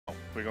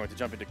we're going to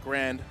jump into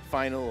grand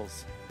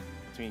finals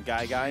between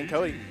GuyGuy and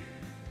Cody.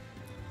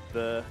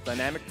 The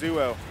dynamic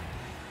duo.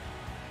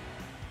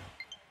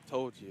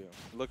 Told you.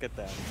 Look at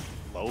that.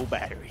 Low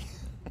battery.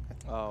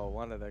 Oh,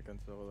 one of their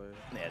controllers.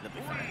 Yeah, that'll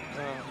be fine.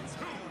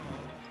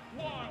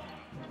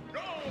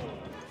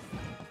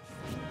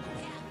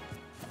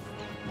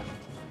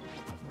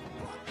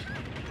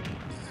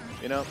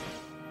 You know,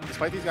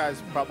 despite these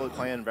guys probably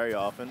playing very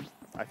often,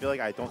 I feel like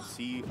I don't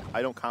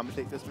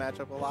commentate this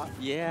matchup a lot.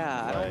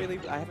 Yeah,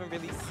 I haven't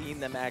really seen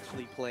them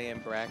actually play in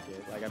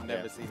bracket. Like, I've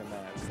never seen a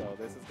match, so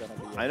this is gonna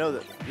be. I know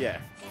that, yeah,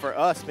 for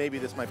us, maybe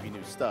this might be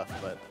new stuff,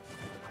 but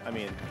I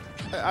mean,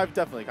 I've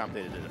definitely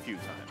commentated it a few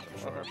times, I'm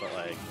sure, but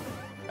like,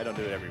 I don't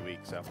do it every week,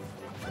 so.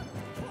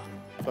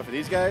 But for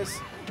these guys,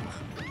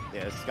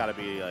 yeah, it's gotta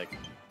be like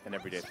an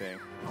everyday thing.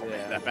 Oh, yeah.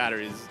 man, that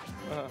battery's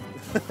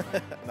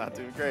not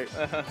doing great.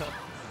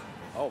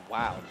 Oh,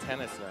 wow,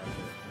 tennis racket.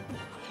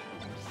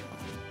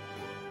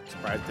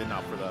 Surprised didn't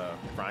opt for the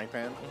frying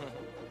pan.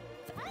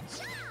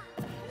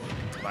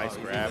 Nice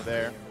grab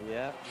there.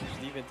 Yeah,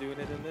 he's even doing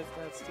it in this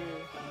match too.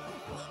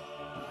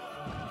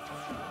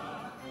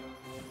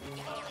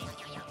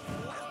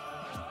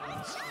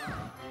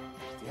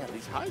 Yeah,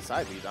 these high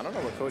side beats. I don't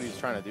know what Cody's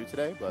trying to do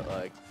today, but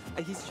like.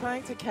 He's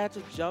trying to catch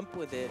a jump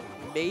with it,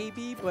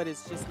 maybe, but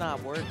it's just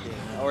not working.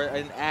 Or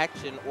an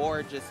action,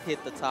 or just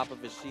hit the top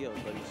of his shield,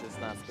 but he's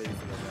just not spacing it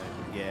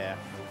right. Yeah.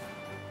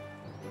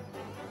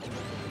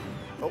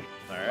 Oh, all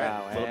right.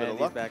 Wow, a little bit of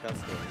luck. Back on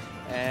stage.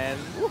 And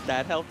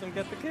that helped him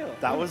get the kill.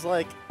 That was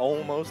like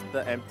almost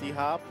the empty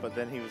hop, but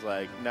then he was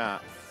like, nah,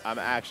 I'm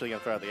actually going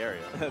to throw out the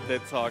area. They're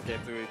talking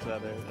to each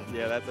other.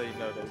 Yeah, that's how you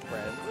know they're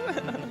friends.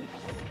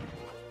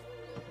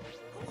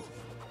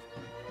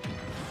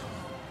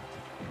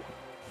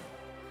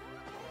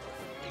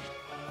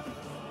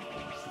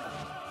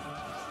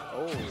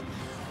 Oh.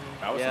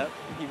 That was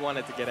he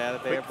wanted to get out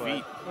of there, quick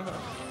feet.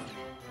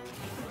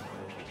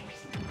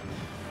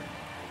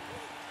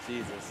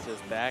 Jesus,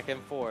 just back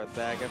and forth,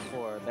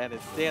 and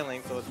it's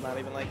sailing, so it's not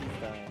even like he's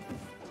dying.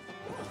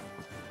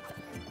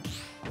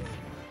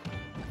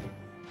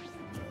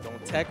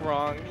 Don't tech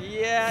wrong.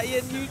 Yeah,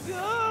 you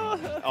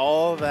go.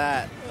 All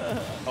that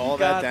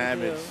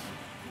damage,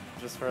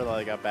 just for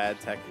like a bad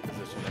tech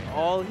positioning.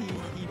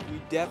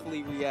 He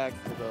definitely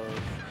reacts to those,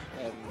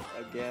 and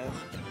again.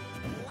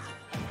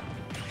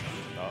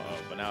 Uh-oh,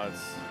 but now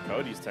it's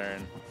Cody's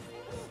turn.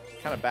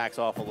 Kind of backs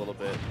off a little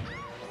bit.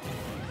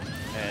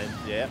 And,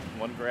 yeah,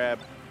 one grab.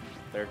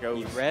 There it goes.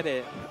 He read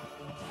it.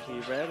 He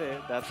read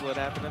it. That's what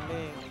happened to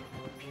me.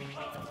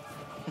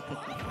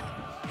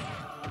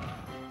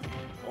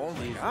 Oh,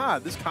 my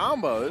God. This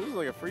combo. This is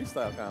like a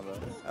freestyle combo.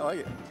 I like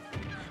it.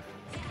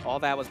 All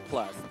that was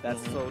plus.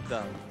 That's so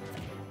dumb.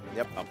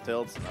 Yep, up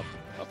tilts,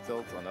 up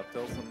tilts, on up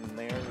tilts, and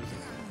nairs,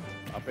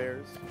 up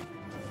airs.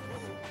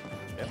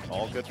 Yep,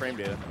 all good frame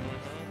data.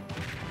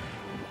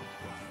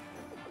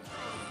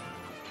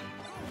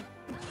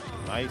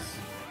 Nice.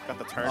 Got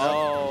the turn up.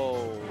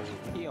 Oh,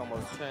 he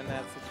almost turned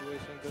that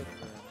situation good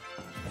for him.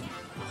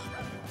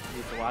 He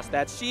needs to watch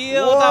that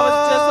shield. Whoa! I was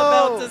just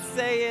about to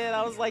say it.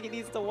 I was like, he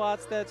needs to watch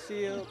that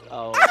shield.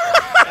 Oh.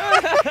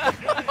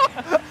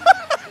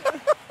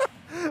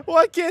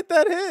 Why can't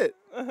that hit?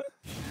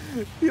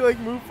 He like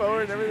moved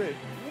forward and everything.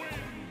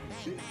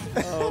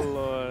 Oh,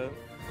 Lord.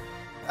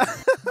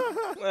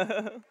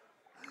 I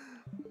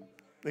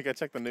think I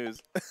checked the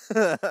news.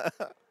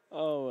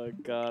 Oh, my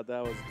God.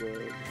 That was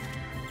good.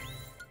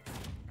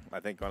 I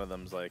think one of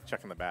them's like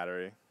checking the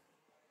battery.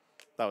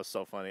 That was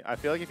so funny. I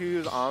feel like if he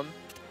was on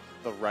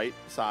the right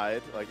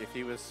side, like if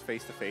he was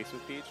face to face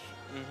with Peach,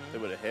 it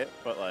would have hit.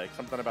 But like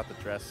something about the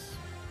dress,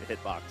 the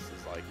hitbox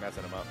is like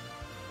messing him up.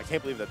 I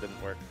can't believe that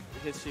didn't work.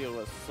 His shield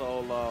was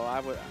so low.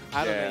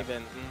 I don't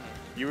even.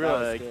 You were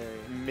like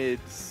mid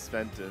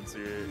sentence.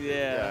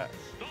 Yeah.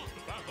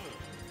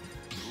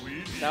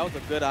 That was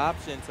a good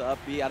option to up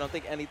B. I don't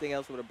think anything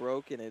else would have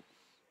broken it.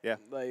 Yeah.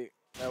 Like.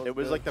 It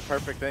was like the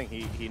perfect thing.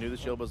 He knew the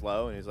shield was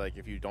low, and he's like,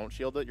 if you don't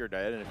shield it, you're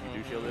dead, and if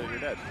you do shield it, you're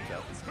dead. So.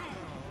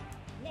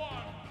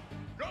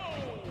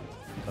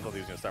 I thought he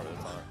was going to start with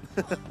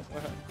a taunt.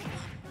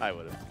 I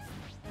would have.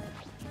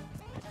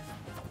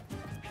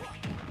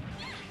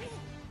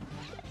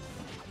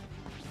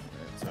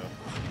 So,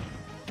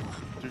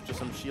 through just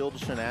some shield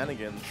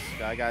shenanigans,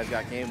 GuyGuy's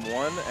got game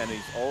one, and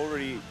he's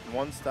already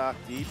one stock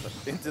deep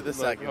into the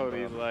second.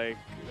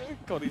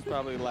 Cody's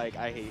probably like,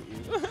 I hate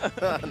you.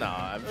 No,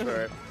 I'm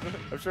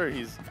sure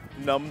he's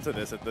numb to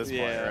this at this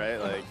point, right?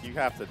 Like, you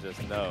have to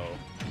just know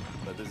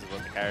that this is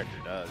what the character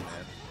does,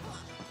 man.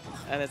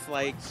 And it's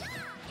like,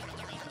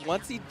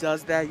 once he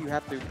does that, you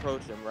have to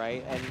approach him,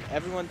 right? And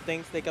everyone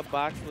thinks they can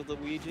box with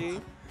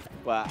Luigi,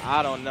 but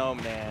I don't know,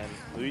 man.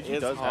 Luigi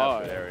does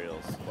have good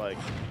aerials. Like,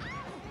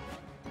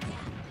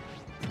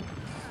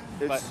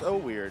 it's so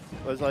weird.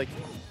 It's like,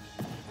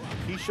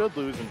 he should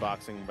lose in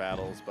boxing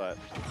battles, but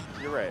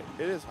you're right.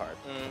 It is hard.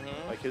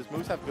 Like, his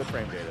moves have good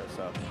frame data,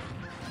 so.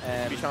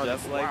 And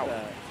just like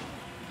that.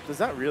 Does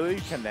that really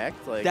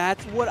connect? Like,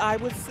 that's what I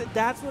was.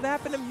 That's what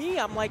happened to me.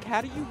 I'm like,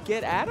 how do you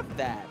get out of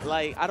that?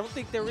 Like, I don't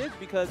think there is,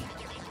 because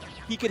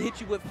he could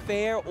hit you with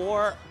fair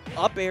or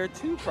up air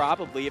too,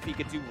 probably, if he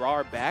could do raw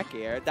or back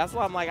air. That's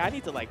why I'm like, I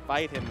need to like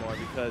fight him more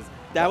because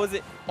that was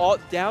it. All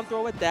down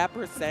throw at that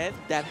percent,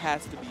 that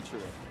has to be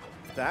true.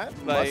 That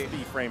Like, must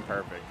be frame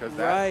perfect because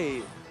that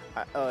Right.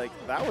 like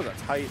that was a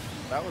tight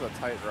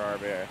raw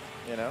bear,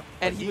 you know.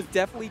 And Like, he was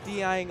definitely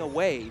DIing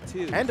away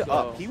too. and so.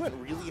 up. He went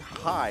really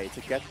high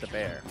to get the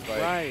bear.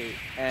 Like, Right.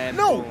 And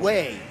no boom.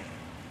 way.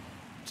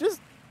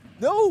 Just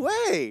no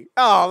way.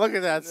 Oh, look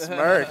at that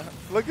smirk.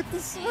 Look at the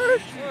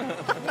smirk.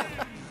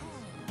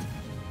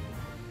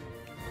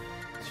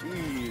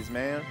 Jeez,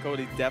 man.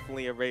 Cody's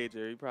definitely a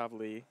rager. He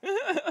probably.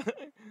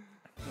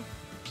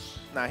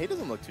 Nah, he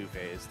doesn't look too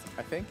phased.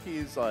 I think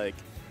he's like,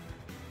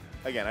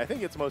 again, I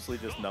think it's mostly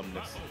just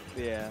numbness.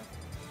 Yeah.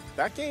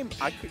 That game,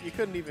 you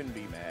couldn't even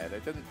be mad.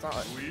 It didn't.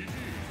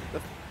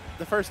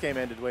 The first game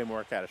ended way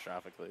more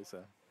catastrophically, so.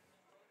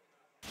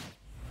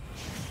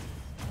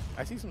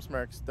 I see some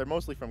smirks. They're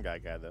mostly from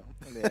GuyGuy, though.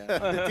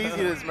 Yeah. It's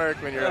easy to smirk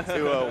when you're up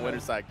 2-0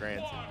 Winterside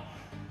Grants.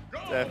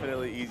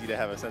 Definitely easy to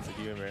have a sense of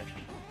humor.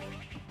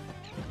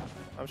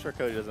 I'm sure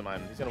Cody doesn't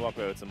mind. He's going to walk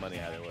away with some money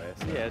either way.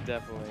 So. Yeah,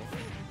 definitely.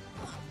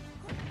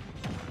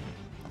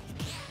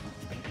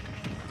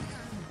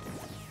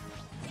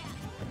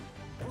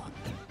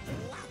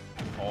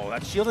 Oh,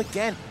 that shield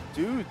again.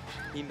 Dude.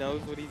 He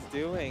knows what he's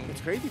doing. It's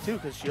crazy, too,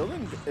 because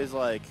shielding is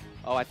like...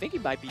 Oh, I think he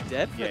might be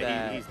dead for that.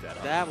 Yeah, he's dead.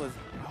 That was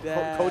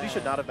bad. Cody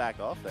should not have backed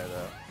off there,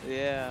 though.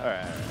 Yeah. All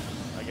right.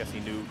 I guess he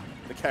knew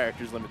the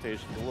character's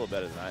limitations a little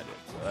better than I did,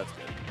 so that's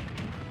good.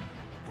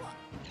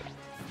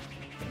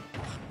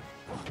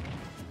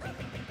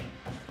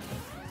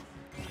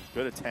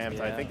 Good attempt.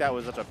 Yeah. I think that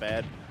was such a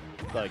bad,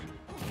 like,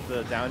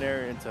 the down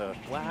air into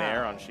Wow.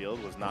 nair on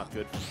shield was not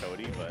good for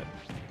Cody, but,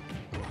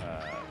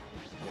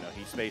 you know,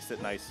 he spaced it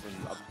nice and,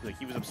 like,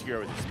 he was obscure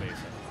with his spacing.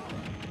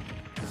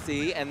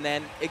 See, and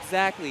then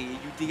exactly, you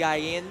DI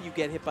in, you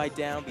get hit by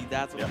down B.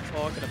 That's what I'm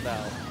talking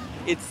about.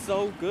 It's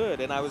so good,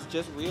 and I was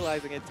just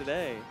realizing it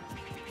today.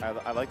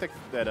 I like that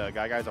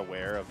GuyGuy's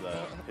aware of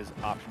his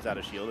options out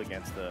of shield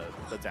against the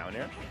down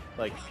air.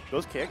 Like,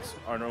 those kicks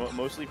are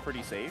mostly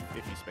pretty safe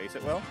if you space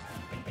it well,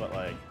 but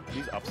like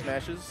these up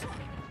smashes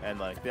and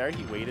like there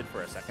he waited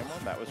for a second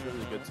one, that was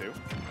really good too.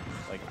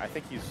 Like, I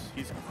think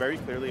he's very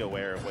clearly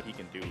aware of what he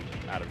can do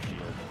out of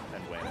shield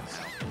and when and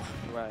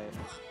how. Right.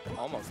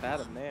 Almost had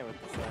him there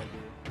with the side B.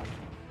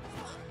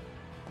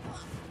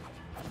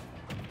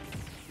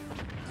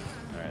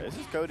 Alright, this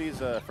is Cody's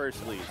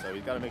first lead, so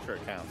he's got to make sure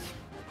it counts.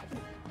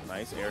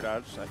 Nice air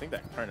dodge. I think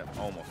that turnip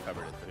almost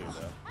covered it too,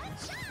 though.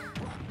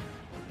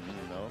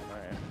 No,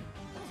 alright.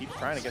 Keeps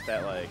trying to get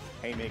that, like,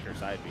 haymaker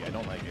side B. I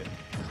don't like it.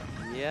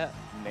 Yeah.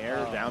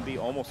 Nair, down B,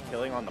 almost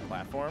killing on the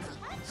platform.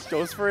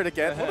 Goes for it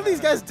again. What are these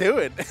guys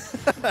doing?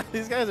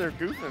 These guys are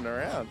goofing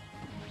around.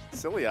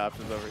 Silly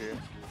options over here.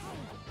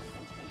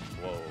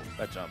 Whoa,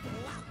 that jump.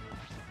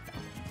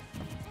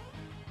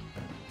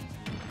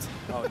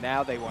 Oh,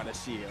 now they want a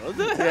shield.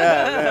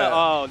 Yeah.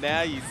 Oh,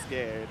 now you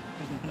scared.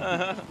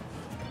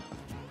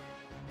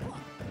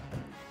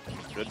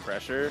 Good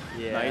pressure.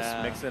 Yeah.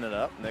 Nice mixing it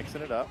up.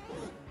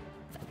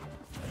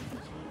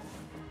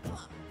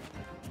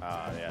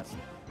 Ah, yes.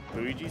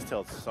 Luigi's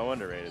tilt's so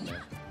underrated,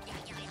 man.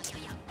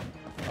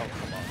 Oh,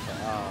 come on.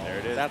 Oh, there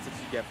it is. That's what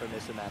you get for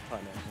missing that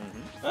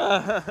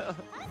punish.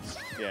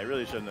 Yeah, I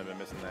really shouldn't have been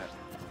missing that.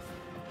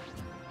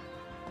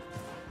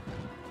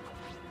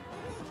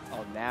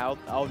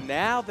 Oh,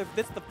 now this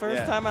is the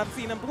first time I've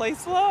seen him play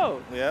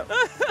slow. Yep.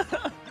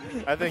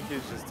 I think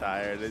he's just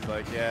tired. He's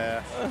like,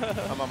 yeah,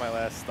 I'm on my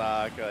last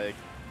stock. Like,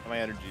 my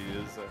energy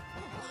is.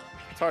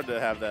 It's hard to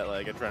have that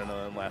like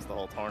adrenaline last the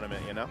whole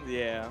tournament, you know?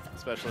 Yeah.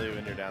 Especially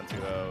when you're down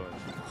 2-0.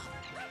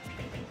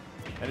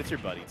 And it's your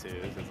buddy too.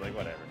 So it's like,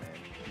 whatever, man.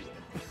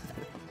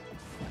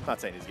 I'm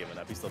not saying he's giving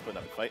up. He's still putting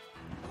up a fight.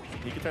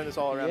 He can turn this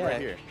all around right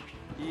here.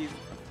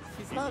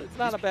 It's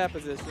not a bad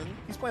position.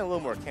 He's playing a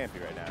little more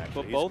campy right now,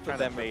 actually. But both of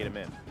them fade him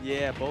in.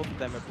 Yeah, both of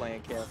them are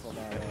playing careful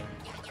now.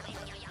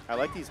 I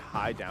like these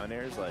high down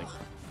airs, like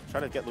try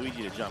to get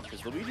Luigi to jump,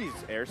 because Luigi's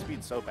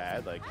airspeed's so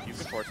bad, like if you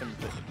can force him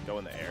to go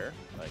in the air,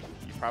 like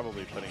you're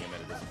probably putting him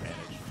at a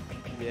disadvantage.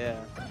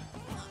 Yeah.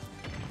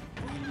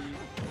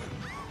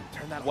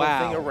 Turn that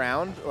whole thing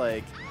around,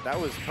 like that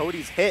was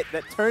Cody's hit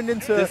that turned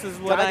into this is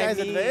what I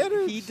mean.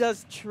 Advantage. He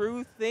does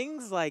true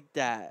things like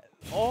that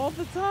all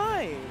the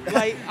time.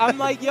 Like, I'm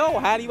like, yo,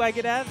 how do I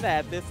get out of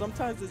that?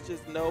 Sometimes it's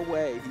just no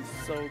way.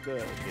 He's so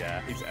good.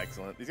 Yeah, he's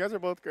excellent. These guys are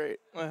both great.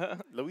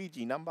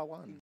 Luigi #1.